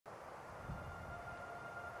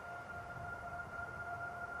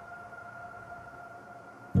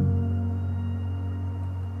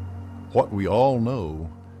What we all know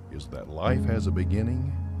is that life has a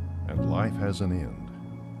beginning and life has an end.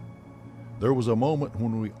 There was a moment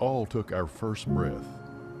when we all took our first breath,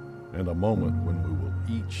 and a moment when we will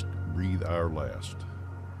each breathe our last.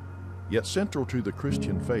 Yet central to the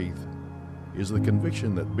Christian faith is the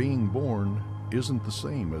conviction that being born isn't the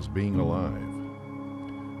same as being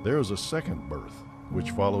alive. There is a second birth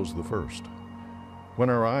which follows the first. When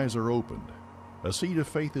our eyes are opened, a seed of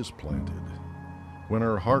faith is planted. When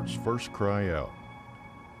our hearts first cry out,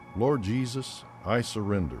 "Lord Jesus, I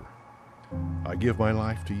surrender. I give my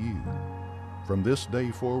life to you. From this day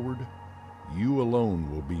forward, you alone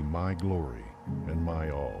will be my glory and my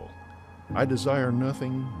all. I desire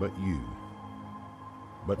nothing but you."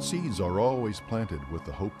 But seeds are always planted with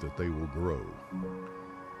the hope that they will grow.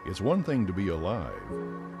 It's one thing to be alive.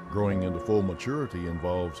 Growing into full maturity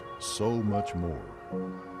involves so much more.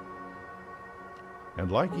 And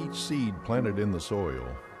like each seed planted in the soil,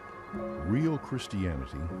 real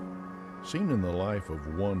Christianity, seen in the life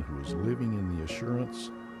of one who is living in the assurance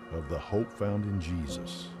of the hope found in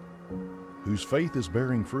Jesus, whose faith is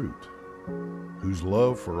bearing fruit, whose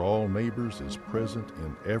love for all neighbors is present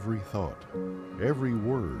in every thought, every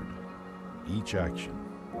word, each action.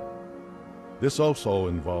 This also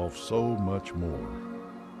involves so much more.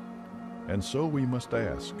 And so we must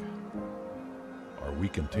ask, are we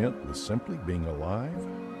content with simply being alive?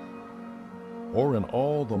 Or in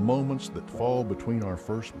all the moments that fall between our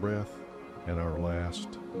first breath and our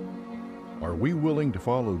last, are we willing to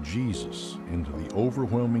follow Jesus into the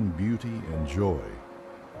overwhelming beauty and joy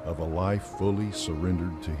of a life fully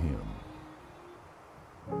surrendered to Him?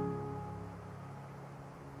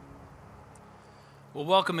 Well,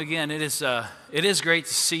 welcome again. It is great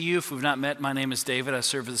to see you. If we've not met, my name is David. I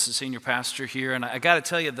serve as the senior pastor here, and I got to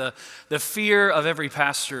tell you, the fear of every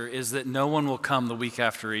pastor is that no one will come the week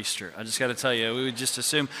after Easter. I just got to tell you, we would just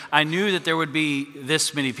assume. I knew that there would be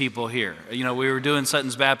this many people here. You know, we were doing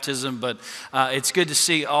Sutton's baptism, but it's good to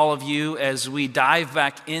see all of you as we dive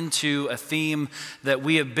back into a theme that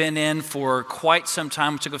we have been in for quite some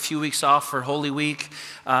time. We took a few weeks off for Holy Week,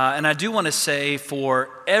 and I do want to say for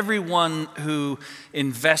everyone who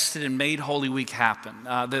invested and made Holy Week happen.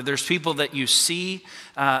 There's people that you see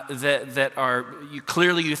that are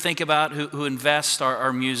clearly you think about who invest.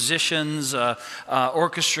 Our musicians,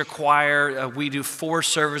 orchestra, choir. We do 4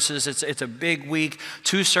 services. It's a big week.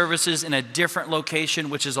 2 services in a different location,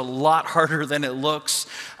 which is a lot harder than it looks.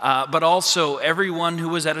 But also everyone who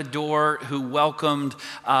was at a door, who welcomed,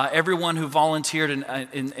 everyone who volunteered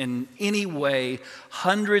in any way.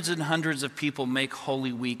 Hundreds and hundreds of people make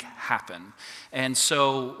Holy Week happen. And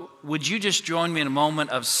so would you just join me in a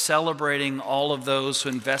moment of celebrating all of those who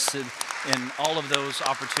invested in all of those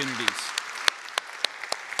opportunities?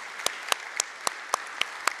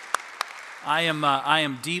 I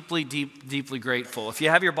am deeply, deeply grateful. If you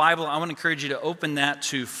have your Bible, I want to encourage you to open that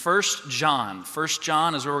to 1 John. 1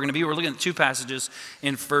 John is where we're going to be. We're looking at 2 passages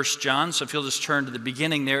in 1 John. So if you'll just turn to the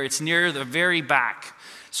beginning there, it's near the very back.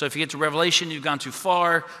 So if you get to Revelation, you've gone too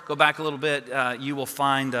far, go back a little bit, you will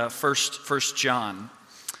find 1 John.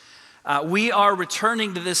 We are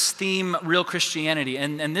returning to this theme, Real Christianity,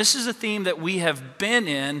 and this is a theme that we have been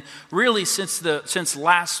in really since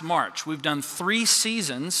last March. We've done 3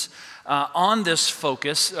 seasons on this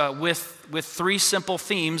focus with 3 simple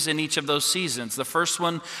themes in each of those seasons. The first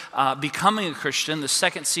one, becoming a Christian. The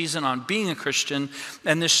second season on being a Christian.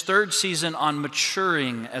 And this third season on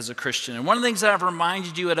maturing as a Christian. And one of the things that I've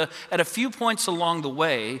reminded you at a few points along the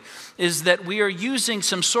way is that we are using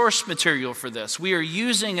some source material for this. We are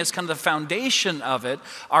using as kind of the foundation of it,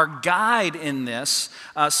 our guide in this,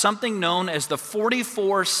 something known as the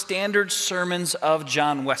 44 Standard Sermons of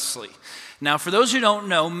John Wesley. Now, for those who don't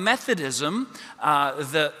know, Methodism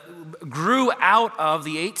grew out of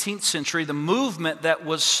the 18th century, the movement that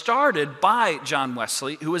was started by John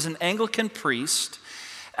Wesley, who was an Anglican priest.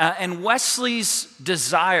 And Wesley's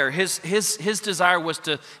desire, his desire was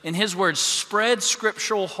to, in his words, spread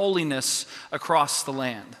scriptural holiness across the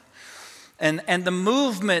land. And the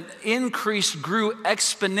movement grew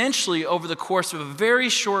exponentially over the course of a very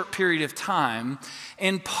short period of time,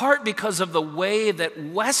 in part because of the way that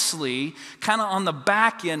Wesley, kind of on the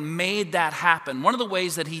back end, made that happen. One of the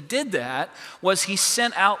ways that he did that was he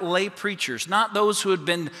sent out lay preachers, not those who had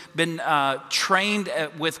been trained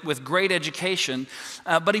with great education,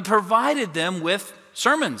 but he provided them with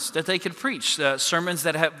sermons that they could preach, sermons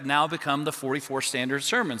that have now become the 44 Standard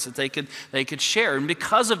Sermons that they could share. And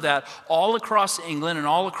because of that, all across England and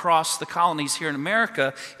all across the colonies here in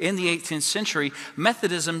America in the 18th century,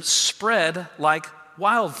 Methodism spread like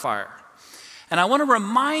wildfire. And I want to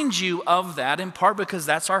remind you of that, in part because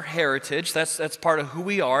that's our heritage. That's part of who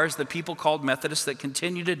we are as the people called Methodists that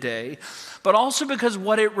continue today. But also because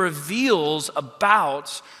what it reveals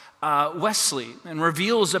about Wesley and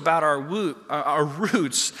reveals about our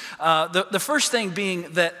roots. The first thing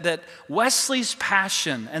being that Wesley's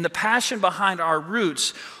passion and the passion behind our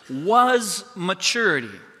roots was maturity.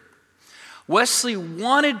 Wesley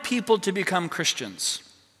wanted people to become Christians.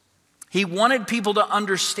 He wanted people to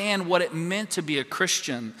understand what it meant to be a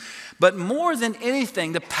Christian. But more than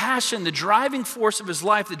anything, the passion, the driving force of his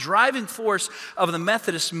life, the driving force of the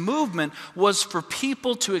Methodist movement was for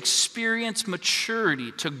people to experience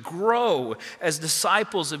maturity, to grow as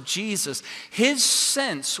disciples of Jesus. His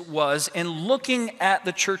sense was, in looking at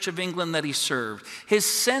the Church of England that he served, his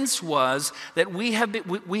sense was that we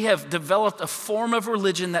have developed a form of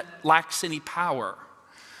religion that lacks any power.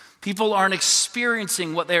 People aren't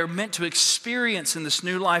experiencing what they're meant to experience in this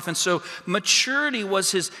new life. And so maturity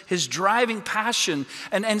was his driving passion.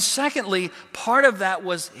 And secondly, part of that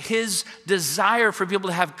was his desire for people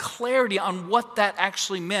to have clarity on what that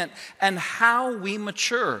actually meant and how we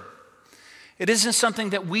mature. It isn't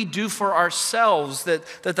something that we do for ourselves, that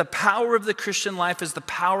the power of the Christian life is the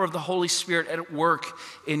power of the Holy Spirit at work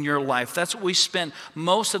in your life. That's what we spent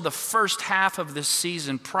most of the first half of this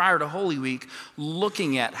season prior to Holy Week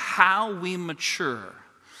looking at, how we mature.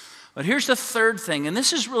 But here's the third thing, and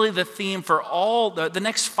this is really the theme for all the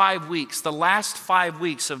next 5 weeks, the last 5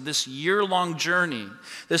 weeks of this year-long journey,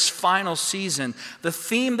 this final season. The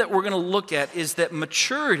theme that we're going to look at is that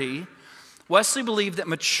maturity, Wesley believed that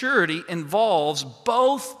maturity involves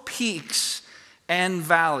both peaks and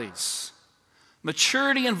valleys.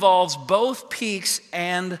 Maturity involves both peaks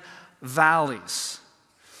and valleys.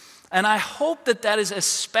 And I hope that is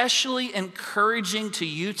especially encouraging to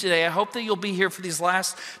you today. I hope that you'll be here for these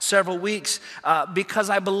last several weeks because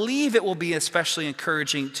I believe it will be especially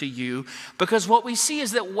encouraging to you, because what we see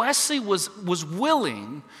is that Wesley was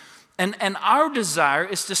willing. And our desire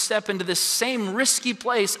is to step into this same risky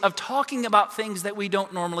place of talking about things that we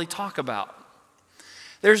don't normally talk about.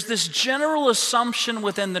 There's this general assumption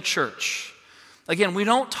within the church. Again, we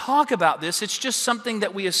don't talk about this. It's just something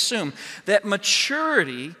that we assume, that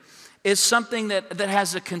maturity is something that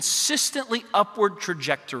has a consistently upward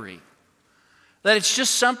trajectory. That it's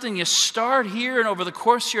just something you start here, and over the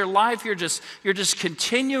course of your life, you're just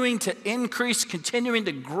continuing to increase, continuing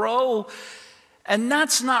to grow. And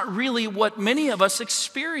that's not really what many of us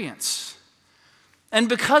experience. And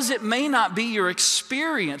because it may not be your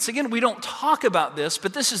experience, again, we don't talk about this,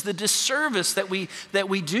 but this is the disservice that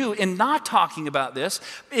we do in not talking about this.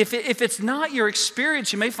 If it's not your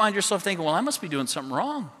experience, you may find yourself thinking, well, I must be doing something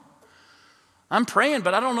wrong. I'm praying,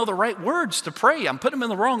 but I don't know the right words to pray. I'm putting them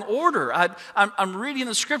in the wrong order. I'm reading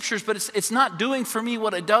the scriptures, but it's not doing for me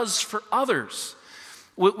what it does for others.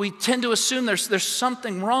 We tend to assume there's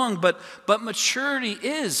something wrong, but maturity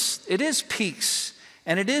is peaks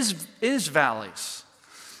and it is valleys.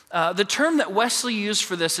 The term that Wesley used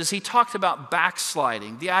for this is he talked about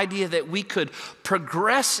backsliding, the idea that we could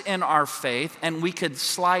progress in our faith and we could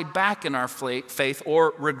slide back in our faith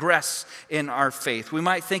or regress in our faith. We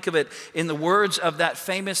might think of it in the words of that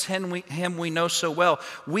famous hymn we know so well.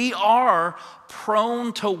 We are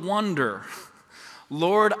prone to wonder.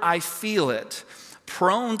 Lord, I feel it.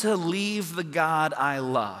 Prone to leave the God I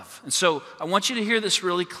love. And so I want you to hear this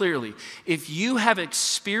really clearly. If you have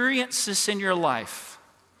experienced this in your life,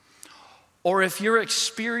 or if you're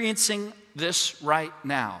experiencing this right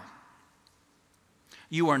now,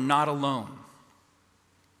 you are not alone.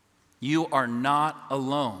 You are not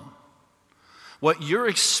alone. What your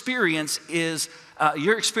experience is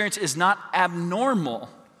not abnormal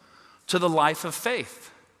to the life of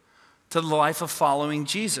faith, to the life of following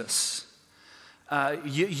Jesus.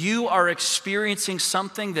 You are experiencing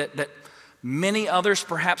something that many others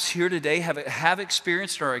perhaps here today have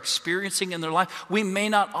experienced or are experiencing in their life. We may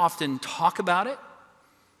not often talk about it.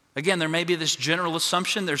 Again, there may be this general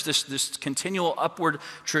assumption, there's this continual upward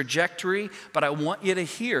trajectory, but I want you to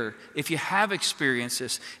hear, if you have experienced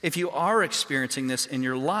this, if you are experiencing this in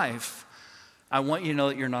your life, I want you to know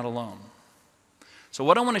that you're not alone. So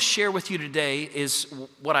what I want to share with you today is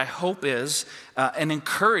what I hope is an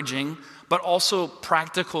encouraging but also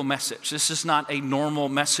practical message. This is not a normal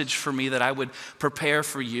message for me that I would prepare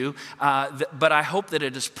for you, but I hope that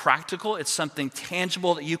it is practical. It's something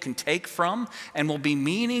tangible that you can take from and will be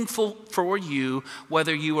meaningful for you,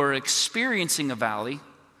 whether you are experiencing a valley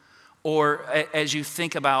or as you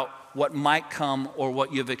think about what might come or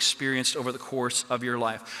what you've experienced over the course of your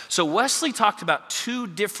life. So Wesley talked about two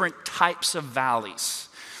different types of valleys.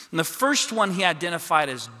 And the first one he identified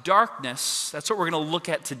as darkness. That's what we're going to look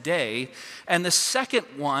at today. And the second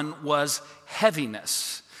one was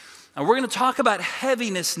heaviness. Now we're going to talk about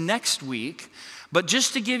heaviness next week, but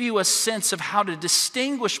just to give you a sense of how to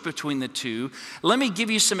distinguish between the two, let me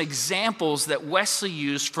give you some examples that Wesley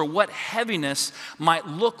used for what heaviness might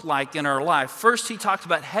look like in our life. First, he talked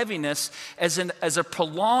about heaviness as a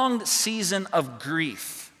prolonged season of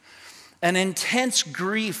grief. An intense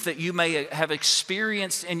grief that you may have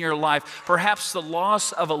experienced in your life, perhaps the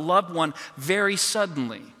loss of a loved one very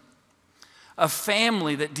suddenly. A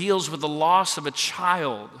family that deals with the loss of a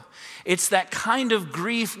child. It's that kind of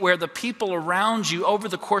grief where the people around you over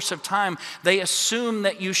the course of time, they assume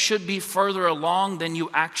that you should be further along than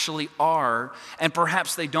you actually are, and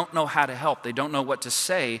perhaps they don't know how to help. They don't know what to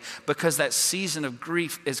say because that season of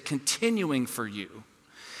grief is continuing for you.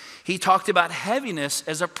 He talked about heaviness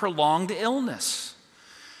as a prolonged illness.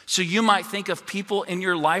 So you might think of people in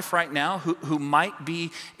your life right now who might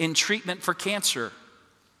be in treatment for cancer.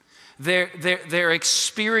 They're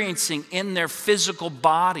experiencing in their physical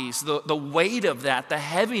bodies the weight of that, the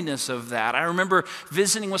heaviness of that. I remember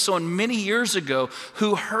visiting with someone many years ago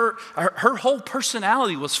who her whole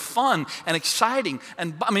personality was fun and exciting.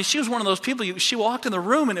 And I mean, she was one of those people, she walked in the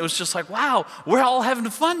room and it was just like, wow, we're all having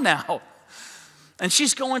fun now. And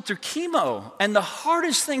she's going through chemo. And the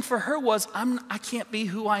hardest thing for her was, I can't be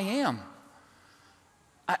who I am.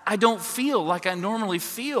 I don't feel like I normally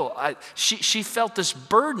feel. She felt this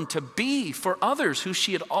burden to be for others who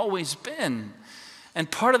she had always been. And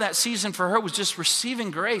part of that season for her was just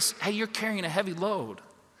receiving grace. Hey, you're carrying a heavy load.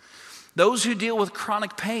 Those who deal with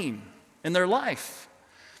chronic pain in their life,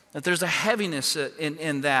 that there's a heaviness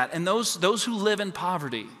in that. And those who live in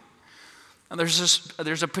poverty. And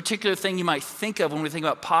there's a particular thing you might think of when we think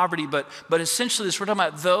about poverty, but essentially we're talking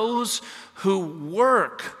about those who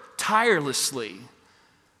work tirelessly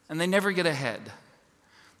and they never get ahead.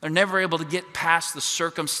 They're never able to get past the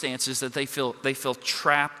circumstances that they feel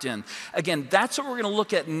trapped in. Again, that's what we're going to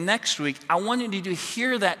look at next week. I wanted you to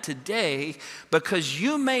hear that today because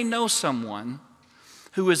you may know someone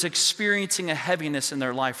who is experiencing a heaviness in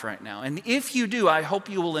their life right now. And if you do, I hope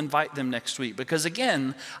you will invite them next week because,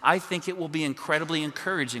 again, I think it will be incredibly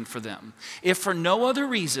encouraging for them. If for no other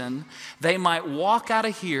reason, they might walk out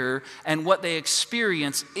of here and what they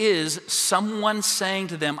experience is someone saying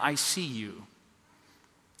to them, I see you.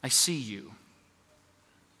 I see you.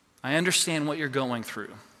 I understand what you're going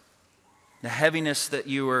through. The heaviness that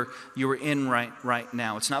you are in right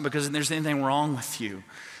now. It's not because there's anything wrong with you,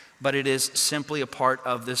 but it is simply a part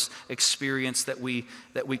of this experience that we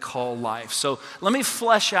call life. So let me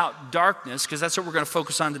flesh out darkness, because that's what we're going to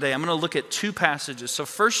focus on today. I'm going to look at two passages. So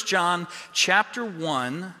 1 John chapter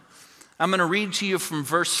 1, I'm going to read to you from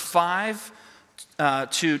verse 5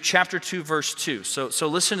 to chapter 2, verse 2. So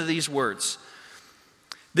listen to these words.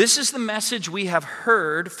 This is the message we have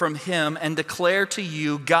heard from him and declare to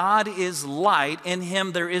you, God is light, in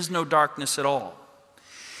him there is no darkness at all.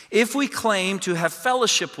 If we claim to have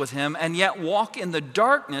fellowship with him and yet walk in the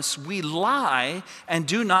darkness, we lie and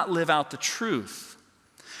do not live out the truth.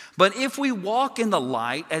 But if we walk in the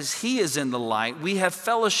light as he is in the light, we have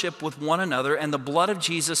fellowship with one another, and the blood of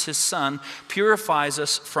Jesus, his son, purifies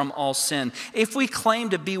us from all sin. If we claim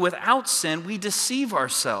to be without sin, we deceive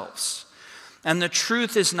ourselves, and the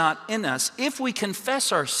truth is not in us. If we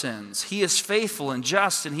confess our sins, he is faithful and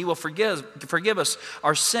just, and he will forgive us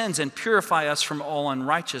our sins and purify us from all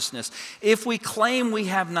unrighteousness. If we claim we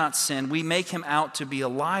have not sinned, we make him out to be a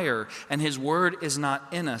liar, and his word is not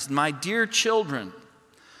in us. My dear children,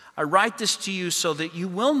 I write this to you so that you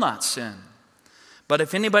will not sin. But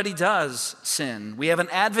if anybody does sin, we have an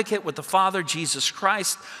advocate with the Father, Jesus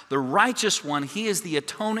Christ, the righteous one. He is the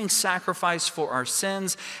atoning sacrifice for our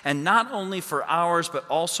sins, and not only for ours, but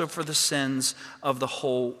also for the sins of the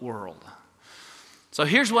whole world. So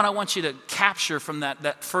here's what I want you to capture from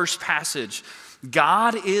that first passage.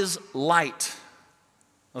 God is light,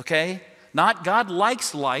 okay? Not God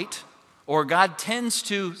likes light, or God tends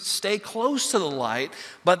to stay close to the light,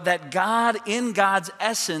 but that God, in God's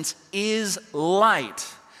essence, is light.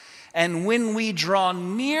 And when we draw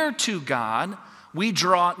near to God, we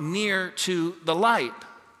draw near to the light.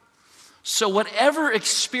 So whatever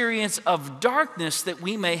experience of darkness that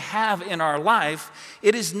we may have in our life,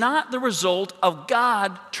 it is not the result of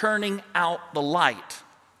God turning out the light.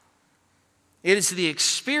 It is the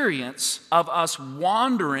experience of us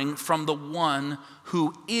wandering from the one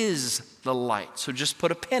who is the light. So just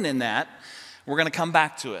put a pin in that. We're going to come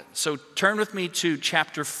back to it. So turn with me to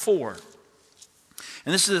chapter 4.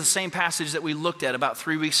 And this is the same passage that we looked at about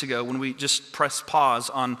 3 weeks ago when we just pressed pause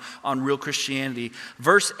on Real Christianity.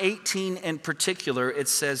 Verse 18 in particular, it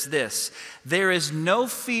says this: "There is no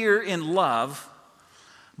fear in love,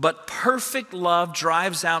 but perfect love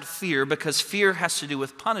drives out fear, because fear has to do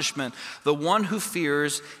with punishment. The one who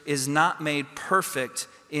fears is not made perfect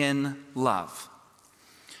in love."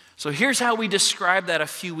 So here's how we described that a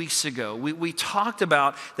few weeks ago. We talked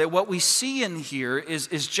about that what we see in here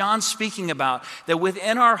is John speaking about that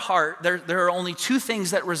within our heart, there are only two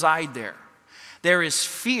things that reside there. There is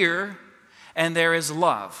fear and there is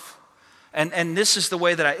love. And this is the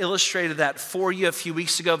way that I illustrated that for you a few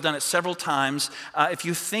weeks ago. I've done it several times. If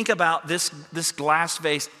you think about this glass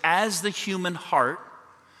vase as the human heart,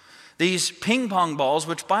 these ping pong balls,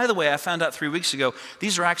 which by the way, I found out 3 weeks ago,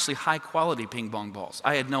 these are actually high quality ping pong balls.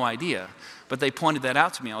 I had no idea, but they pointed that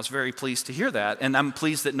out to me. I was very pleased to hear that. And I'm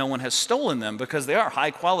pleased that no one has stolen them, because they are high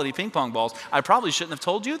quality ping pong balls. I probably shouldn't have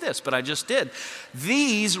told you this, but I just did.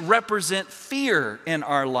 These represent fear in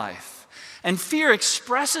our life. And fear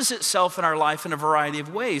expresses itself in our life in a variety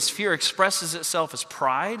of ways. Fear expresses itself as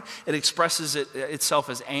pride. It expresses itself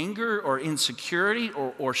as anger or insecurity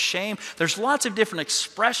or shame. There's lots of different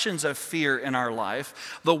expressions of fear in our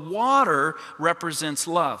life. The water represents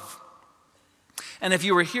love. And if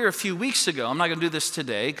you were here a few weeks ago, I'm not going to do this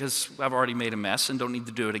today because I've already made a mess and don't need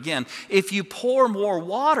to do it again. If you pour more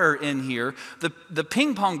water in here, the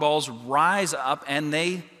ping pong balls rise up and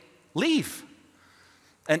they leave.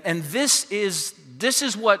 And this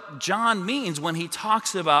is what John means when he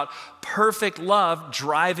talks about perfect love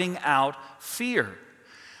driving out fear.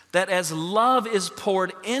 That as love is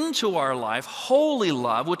poured into our life, holy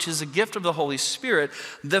love, which is a gift of the Holy Spirit,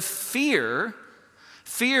 the fear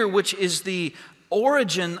which is the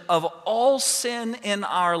origin of all sin in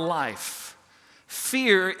our life,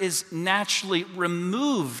 fear is naturally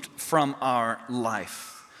removed from our life.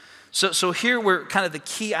 So here were kind of the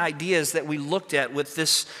key ideas that we looked at with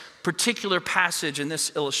this particular passage and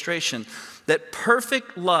this illustration, that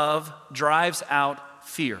perfect love drives out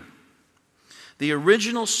fear, the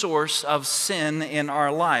original source of sin in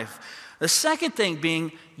our life. The second thing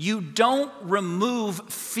being, you don't remove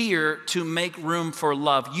fear to make room for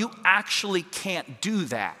love. You actually can't do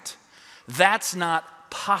that. That's not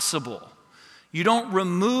possible. You don't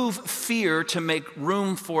remove fear to make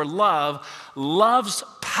room for love. Love's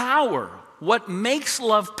power, what makes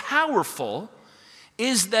love powerful,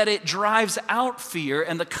 is that it drives out fear,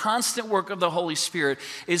 and the constant work of the Holy Spirit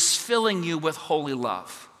is filling you with holy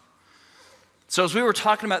love. So as we were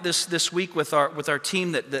talking about this week with our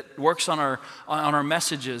team that works on our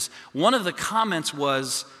messages, one of the comments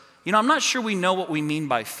was, I'm not sure we know what we mean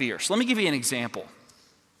by fear. So let me give you an example.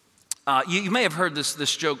 You may have heard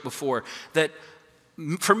this joke before, that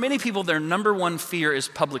for many people, their number one fear is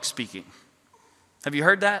public speaking. Have you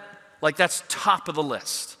heard that? Like, that's top of the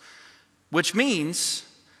list. Which means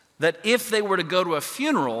that if they were to go to a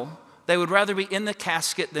funeral, they would rather be in the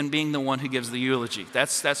casket than being the one who gives the eulogy.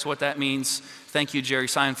 That's what that means. Thank you, Jerry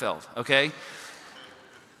Seinfeld, okay?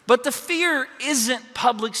 But the fear isn't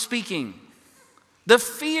public speaking. The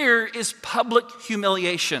fear is public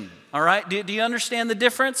humiliation, all right? Do you understand the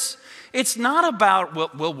difference? It's not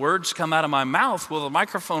about, will words come out of my mouth? Will the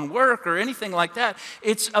microphone work or anything like that?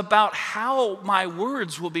 It's about how my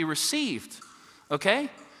words will be received, okay?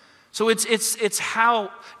 So it's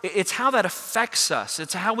how that affects us.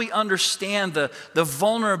 It's how we understand the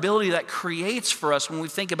vulnerability that creates for us when we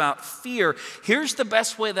think about fear. Here's the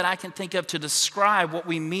best way that I can think of to describe what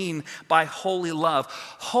we mean by holy love.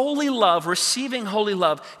 Holy love, receiving holy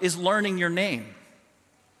love, is learning your name.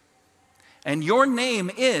 And your name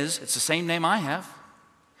it's the same name I have.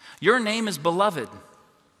 Your name is beloved.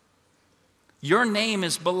 Your name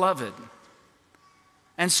is beloved.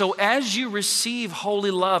 And so as you receive holy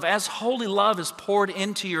love, as holy love is poured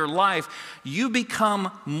into your life, you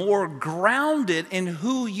become more grounded in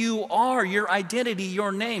who you are, your identity,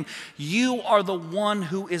 your name. You are the one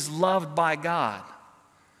who is loved by God.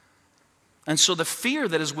 And so the fear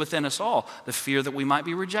that is within us all, the fear that we might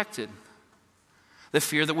be rejected, the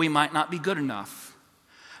fear that we might not be good enough,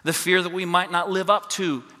 the fear that we might not live up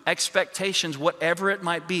to expectations, whatever it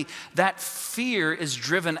might be, that fear is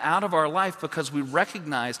driven out of our life because we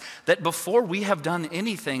recognize that before we have done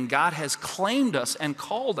anything, God has claimed us and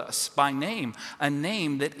called us by name, a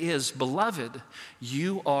name that is beloved.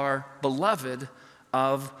 You are beloved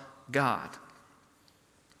of God.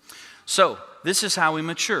 So this is how we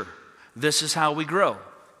mature. This is how we grow.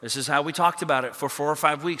 This is how we talked about it for 4 or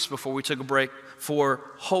 5 weeks before we took a break for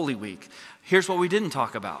Holy Week. Here's what we didn't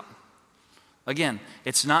talk about. Again,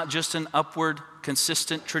 it's not just an upward,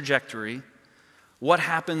 consistent trajectory. What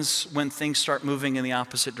happens when things start moving in the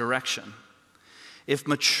opposite direction? If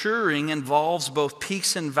maturing involves both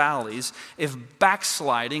peaks and valleys, if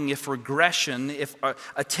backsliding, if regression, if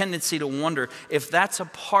a tendency to wonder, if that's a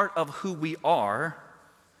part of who we are,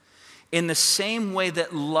 in the same way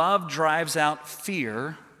that love drives out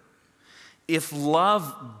fear, if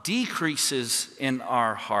love decreases in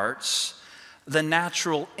our hearts, the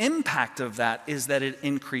natural impact of that is that it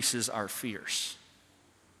increases our fears.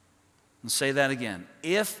 I'll say that again.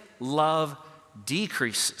 If love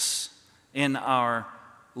decreases in our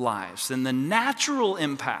lives, then the natural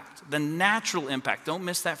impact, don't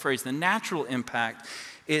miss that phrase, the natural impact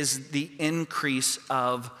is the increase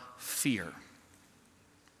of fear.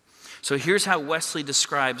 So here's how Wesley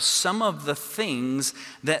describes some of the things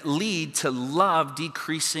that lead to love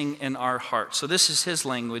decreasing in our hearts. So this is his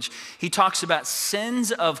language. He talks about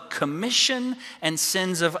sins of commission and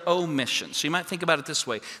sins of omission. So you might think about it this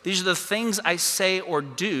way. These are the things I say or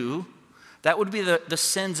do. That would be the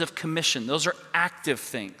sins of commission. Those are active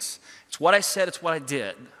things. It's what I said, it's what I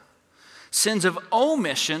did. Sins of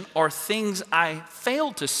omission are things I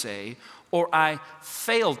failed to say or I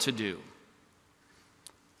failed to do.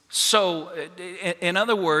 So, in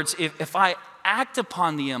other words, if I act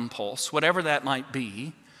upon the impulse, whatever that might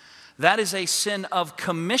be, that is a sin of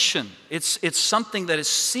commission. It's something that is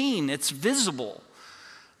seen, it's visible.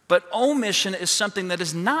 But omission is something that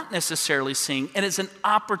is not necessarily seen, and it's an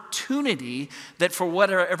opportunity that for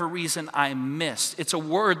whatever reason I missed. It's a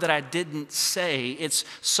word that I didn't say. It's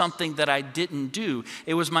something that I didn't do.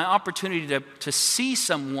 It was my opportunity to see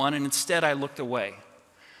someone, and instead I looked away.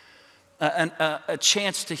 A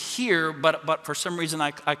chance to hear, but for some reason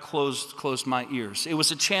I closed my ears. It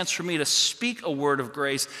was a chance for me to speak a word of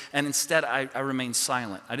grace, and instead I remained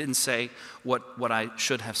silent. I didn't say what I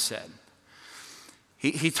should have said.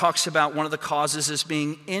 He talks about one of the causes as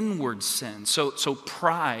being inward sin, so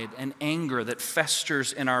pride and anger that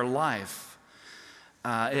festers in our life.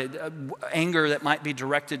 Anger that might be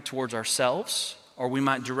directed towards ourselves, or we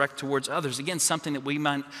might direct towards others. Again, something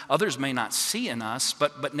that others may not see in us,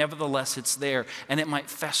 but nevertheless it's there, and it might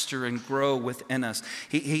fester and grow within us.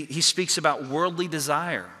 He speaks about worldly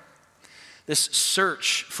desire, this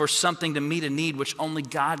search for something to meet a need which only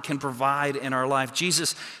God can provide in our life.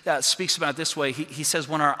 Jesus speaks about it this way. He says,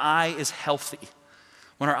 when our eye is healthy,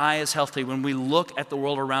 when we look at the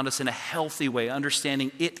world around us in a healthy way,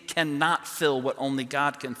 understanding it cannot fill what only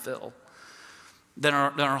God can fill, then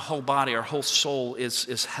our whole body, our whole soul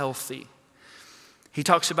is healthy. He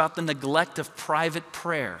talks about the neglect of private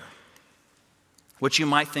prayer, which you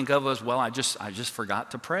might think of as, well, I just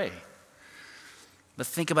forgot to pray. But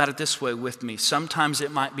think about it this way with me. Sometimes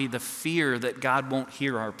it might be the fear that God won't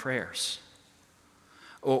hear our prayers,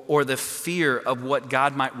 or the fear of what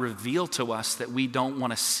God might reveal to us that we don't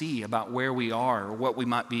want to see about where we are or what we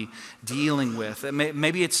might be dealing with.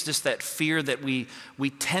 Maybe it's just that fear that we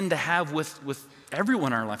tend to have with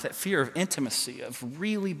everyone in our life, that fear of intimacy, of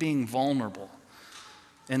really being vulnerable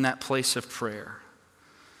in that place of prayer.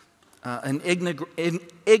 An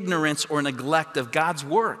ignorance or neglect of God's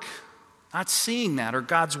work, not seeing that, or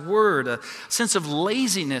God's word, a sense of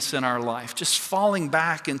laziness in our life, just falling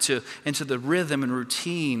back into the rhythm and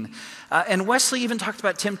routine. And Wesley even talked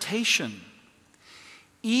about temptation.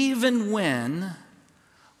 Even when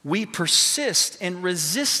we persist in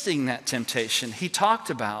resisting that temptation, he talked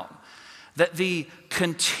about that the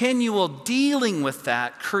continual dealing with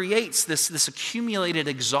that creates this accumulated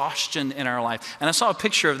exhaustion in our life. And I saw a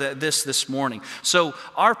picture of this morning. So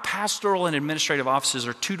our pastoral and administrative offices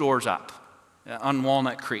are 2 doors up on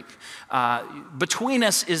Walnut Creek. Between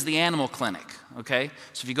us is the animal clinic, okay?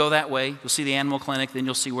 So if you go that way, you'll see the animal clinic, then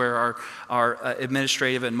you'll see where our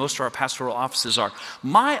administrative and most of our pastoral offices are.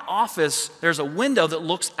 My office, there's a window that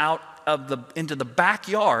looks out into the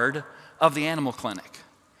backyard of the animal clinic.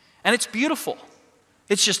 And it's beautiful.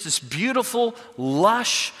 It's just this beautiful,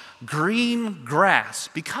 lush, green grass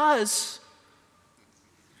because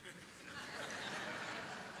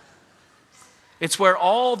it's where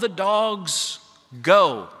all the dogs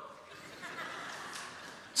go.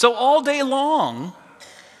 So all day long,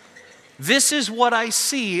 this is what I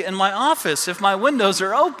see in my office if my windows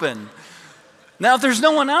are open. Now, if there's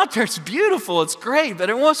no one out there, it's beautiful, it's great, but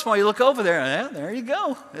every once in a while you look over there, there you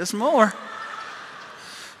go, there's more.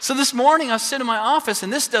 So this morning I was sitting in my office,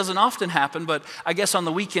 and this doesn't often happen, but I guess on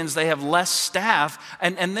the weekends they have less staff,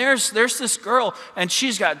 and there's this girl, and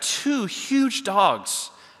she's got 2 huge dogs.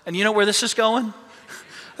 And you know where this is going?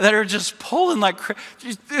 That are just pulling like,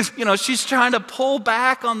 she's trying to pull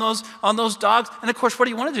back on those dogs. And of course, what do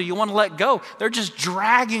you want to do? You want to let go. They're just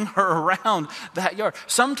dragging her around that yard.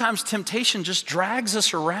 Sometimes temptation just drags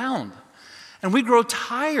us around. And we grow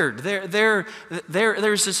tired.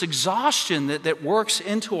 There's this exhaustion that works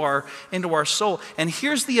into our soul. And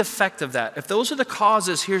here's the effect of that. If those are the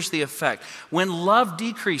causes, here's the effect. When love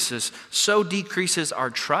decreases, so decreases our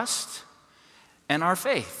trust and our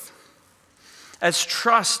faith. As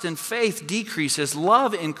trust and faith decrease, as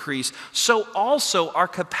love increase, so also our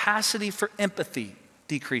capacity for empathy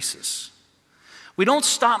decreases. We don't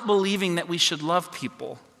stop believing that we should love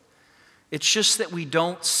people. It's just that we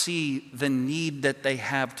don't see the need that they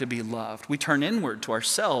have to be loved. We turn inward to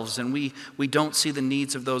ourselves and we don't see the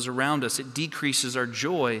needs of those around us. It decreases our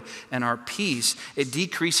joy and our peace. It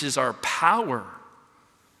decreases our power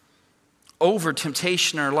over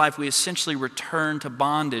temptation in our life. We essentially return to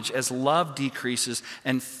bondage as love decreases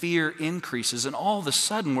and fear increases. And all of a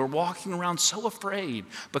sudden, we're walking around so afraid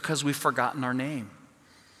because we've forgotten our name.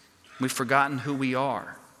 We've forgotten who we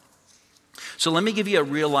are. So let me give you a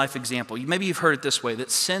real life example. Maybe you've heard it this way, that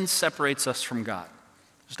sin separates us from God.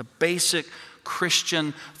 Just a basic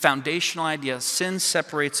Christian foundational idea. Sin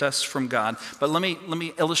separates us from God. But let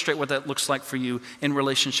me illustrate what that looks like for you in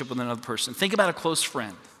relationship with another person. Think about a close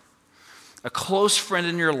friend. A close friend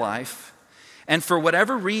in your life, and for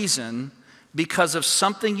whatever reason, because of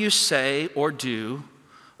something you say or do,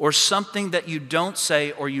 or something that you don't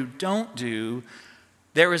say or you don't do,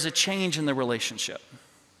 there is a change in the relationship.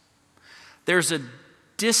 There's a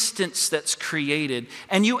distance that's created,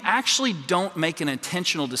 and you actually don't make an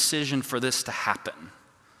intentional decision for this to happen.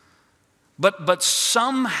 But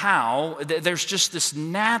somehow, there's just this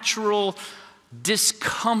natural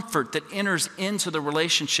discomfort that enters into the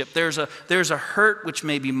relationship. There's a hurt which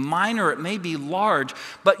may be minor, it may be large,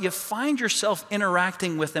 but you find yourself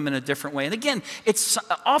interacting with them in a different way. And again,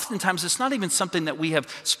 oftentimes it's not even something that we have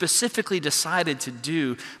specifically decided to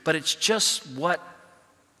do, but it's just what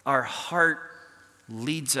our heart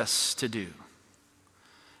leads us to do.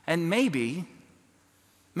 And maybe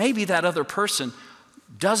that other person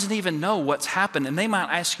doesn't even know what's happened, and they might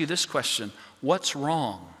ask you this question: what's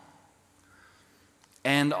wrong?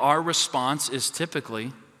 And our response is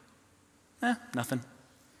typically, nothing.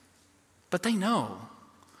 But they know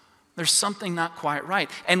there's something not quite right.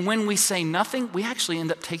 And when we say nothing, we actually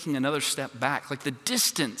end up taking another step back. Like the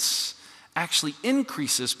distance actually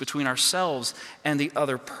increases between ourselves and the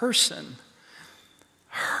other person.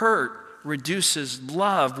 Hurt reduces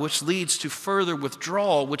love, which leads to further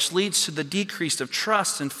withdrawal, which leads to the decrease of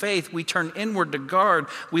trust and faith. We turn inward to guard.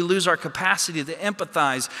 We lose our capacity to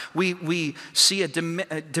empathize. We see a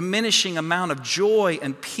diminishing amount of joy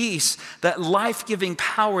and peace. That life-giving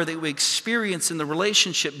power that we experience in the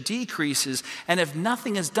relationship decreases. And if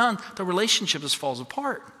nothing is done, the relationship just falls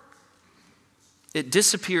apart. It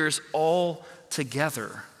disappears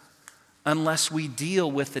altogether. Unless we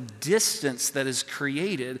deal with the distance that is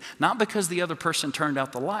created, not because the other person turned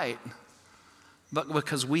out the light, but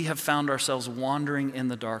because we have found ourselves wandering in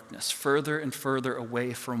the darkness, further and further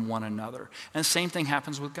away from one another. And the same thing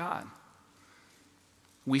happens with God.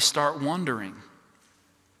 We start wandering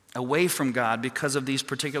away from God because of these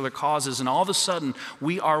particular causes, and all of a sudden,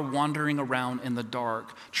 we are wandering around in the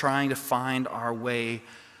dark, trying to find our way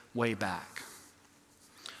back.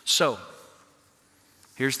 So,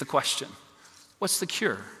 here's the question. What's the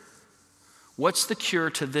cure? What's the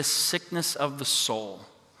cure to this sickness of the soul,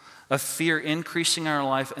 of fear increasing in our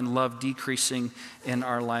life and love decreasing in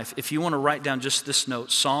our life? If you want to write down just this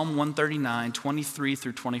note, Psalm 139, 23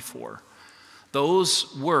 through 24.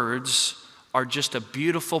 Those words are just a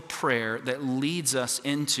beautiful prayer that leads us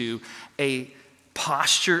into a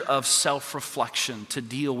posture of self-reflection to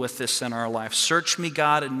deal with this in our life. Search me,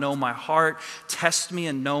 God, and know my heart. Test me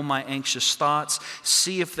and know my anxious thoughts.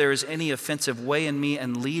 See if there is any offensive way in me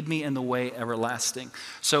and lead me in the way everlasting.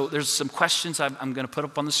 So there's some questions I'm going to put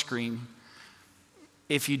up on the screen.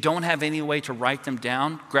 If you don't have any way to write them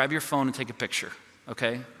down, grab your phone and take a picture,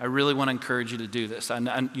 okay? I really want to encourage you to do this.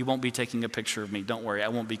 You won't be taking a picture of me. Don't worry. I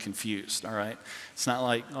won't be confused, all right? It's not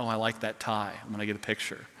like, oh, I like that tie. I'm going to get a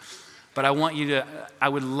picture. But I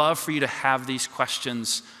would love for you to have these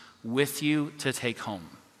questions with you to take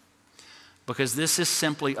home. Because this is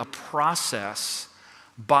simply a process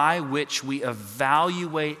by which we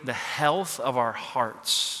evaluate the health of our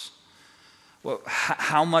hearts. Well,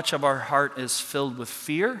 how much of our heart is filled with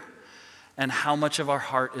fear and how much of our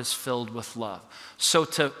heart is filled with love. So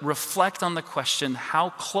to reflect on the question, how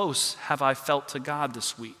close have I felt to God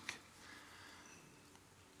this week?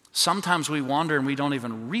 Sometimes we wander and we don't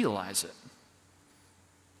even realize it.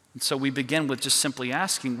 And so we begin with just simply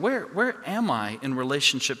asking, where am I in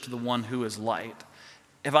relationship to the one who is light?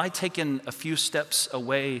 Have I taken a few steps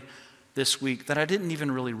away this week that I didn't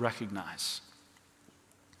even really recognize?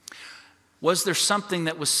 Was there something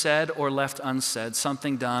that was said or left unsaid,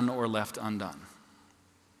 something done or left undone?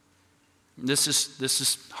 This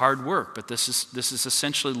is hard work, but this is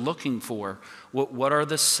essentially looking for what are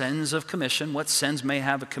the sins of commission, what sins may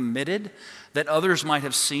have committed that others might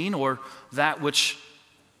have seen, or that which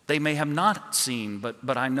they may have not seen,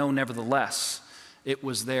 but I know nevertheless it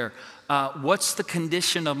was there. What's the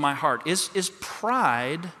condition of my heart? Is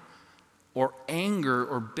pride or anger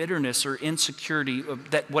or bitterness or insecurity,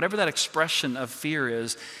 that whatever that expression of fear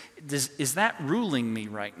is that ruling me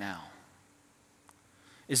right now?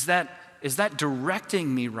 Is that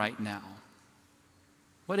directing me right now?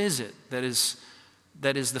 What is it that is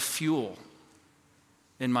the fuel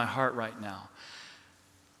in my heart right now?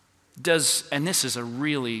 And this is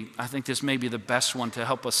I think this may be the best one to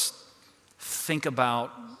help us think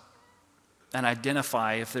about and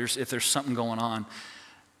identify if there's something going on.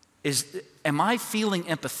 Am I feeling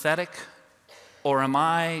empathetic, or am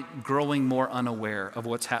I growing more unaware of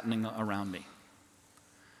what's happening around me?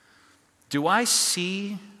 Do I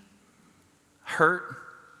see hurt,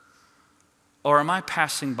 or am I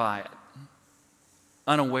passing by it,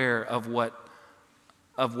 unaware of what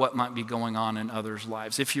might be going on in others'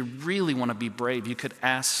 lives? If you really want to be brave, you could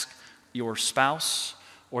ask your spouse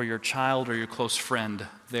or your child or your close friend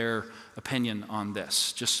their opinion on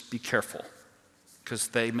this. Just be careful, because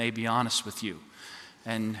they may be honest with you,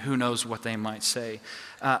 and who knows what they might say.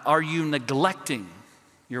 Are you neglecting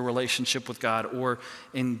your relationship with God, or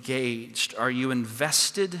engaged? Are you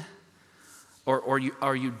invested, or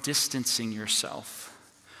are you distancing yourself?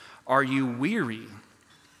 Are you weary?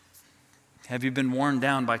 Have you been worn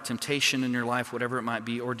down by temptation in your life, whatever it might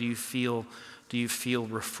be, or do you feel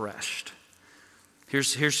refreshed?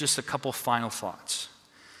 Here's just a couple final thoughts.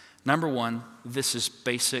 Number one, this is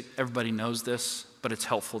basic. Everybody knows this, but it's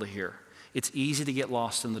helpful to hear. It's easy to get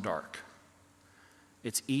lost in the dark.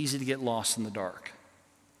 It's easy to get lost in the dark.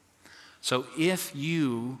 So if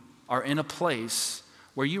you are in a place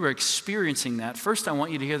where you are experiencing that, first I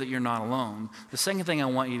want you to hear that you're not alone. The second thing I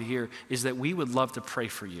want you to hear is that we would love to pray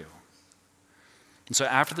for you. And so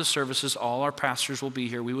after the services, all our pastors will be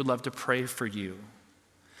here. We would love to pray for you.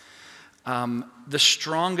 The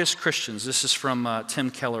strongest Christians, this is from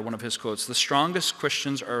Tim Keller, one of his quotes, the strongest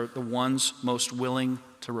Christians are the ones most willing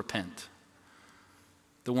to repent.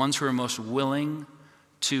 The ones who are most willing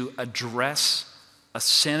to address a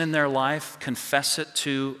sin in their life, confess it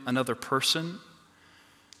to another person,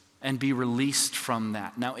 and be released from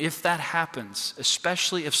that. Now, if that happens,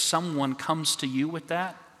 especially if someone comes to you with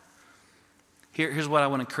that, here's what I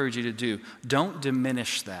want to encourage you to do. Don't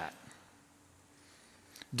diminish that.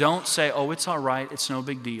 Don't say, oh, it's all right, it's no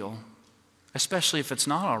big deal, especially if it's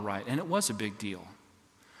not all right, and it was a big deal.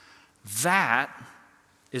 That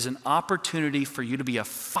is an opportunity for you to be a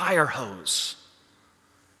fire hose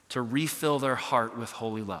to refill their heart with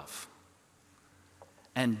holy love.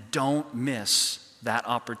 And don't miss that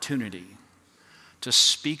opportunity to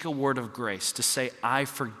speak a word of grace, to say, I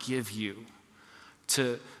forgive you,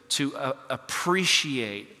 to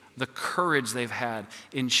appreciate the courage they've had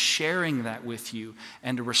in sharing that with you,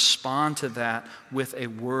 and to respond to that with a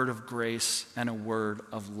word of grace and a word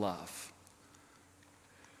of love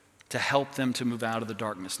to help them to move out of the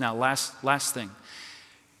darkness. Now, last thing.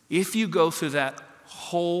 If you go through that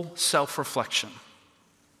whole self-reflection,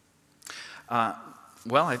 I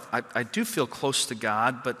do feel close to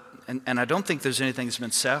God, but and I don't think there's anything that's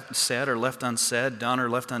been said or left unsaid, done or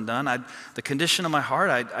left undone. The condition of my heart,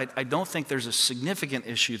 I don't think there's a significant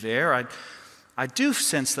issue there. I do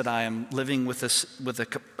sense that I am living with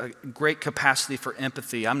a great capacity for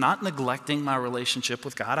empathy. I'm not neglecting my relationship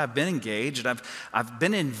with God. I've been engaged. I've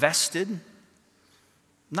been invested.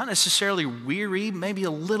 Not necessarily weary, maybe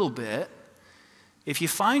a little bit. If you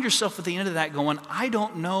find yourself at the end of that going, I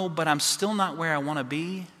don't know, but I'm still not where I want to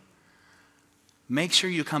be, make sure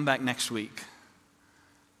you come back next week.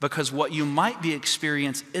 Because what you might be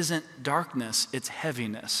experiencing isn't darkness, it's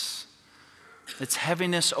heaviness. It's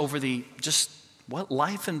heaviness over just what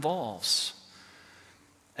life involves.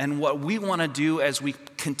 And what we want to do as we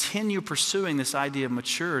continue pursuing this idea of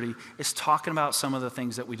maturity is talking about some of the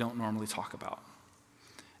things that we don't normally talk about.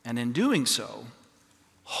 And in doing so,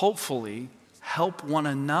 hopefully help one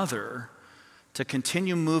another to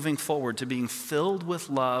continue moving forward, to being filled with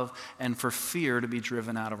love, and for fear to be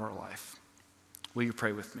driven out of our life. Will you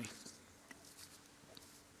pray with me?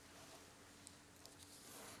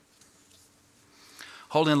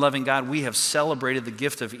 Holy and loving God, we have celebrated the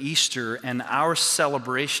gift of Easter, and our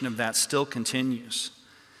celebration of that still continues.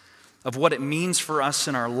 Of what it means for us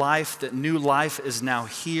in our life, that new life is now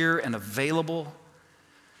here and available.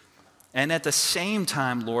 And at the same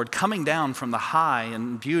time, Lord, coming down from the high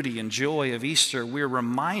and beauty and joy of Easter, we're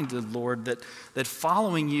reminded, Lord, that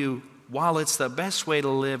following you, while it's the best way to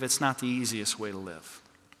live, it's not the easiest way to live.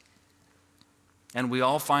 And we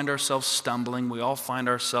all find ourselves stumbling. We all find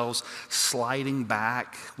ourselves sliding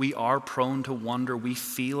back. We are prone to wander. We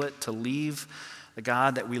feel it, to leave the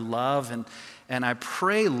God that we love. And I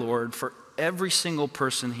pray, Lord, for every single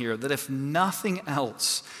person here, that if nothing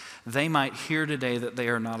else, they might hear today that they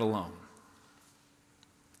are not alone.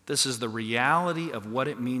 This is the reality of what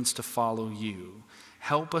it means to follow you.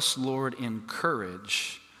 Help us, Lord, in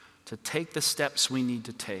courage to take the steps we need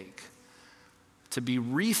to take, to be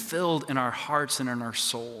refilled in our hearts and in our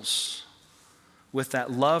souls with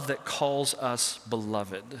that love that calls us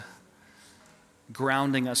beloved,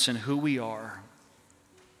 grounding us in who we are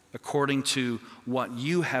according to what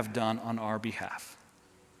you have done on our behalf.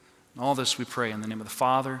 And all this we pray in the name of the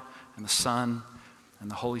Father and the Son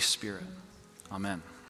and the Holy Spirit. Amen.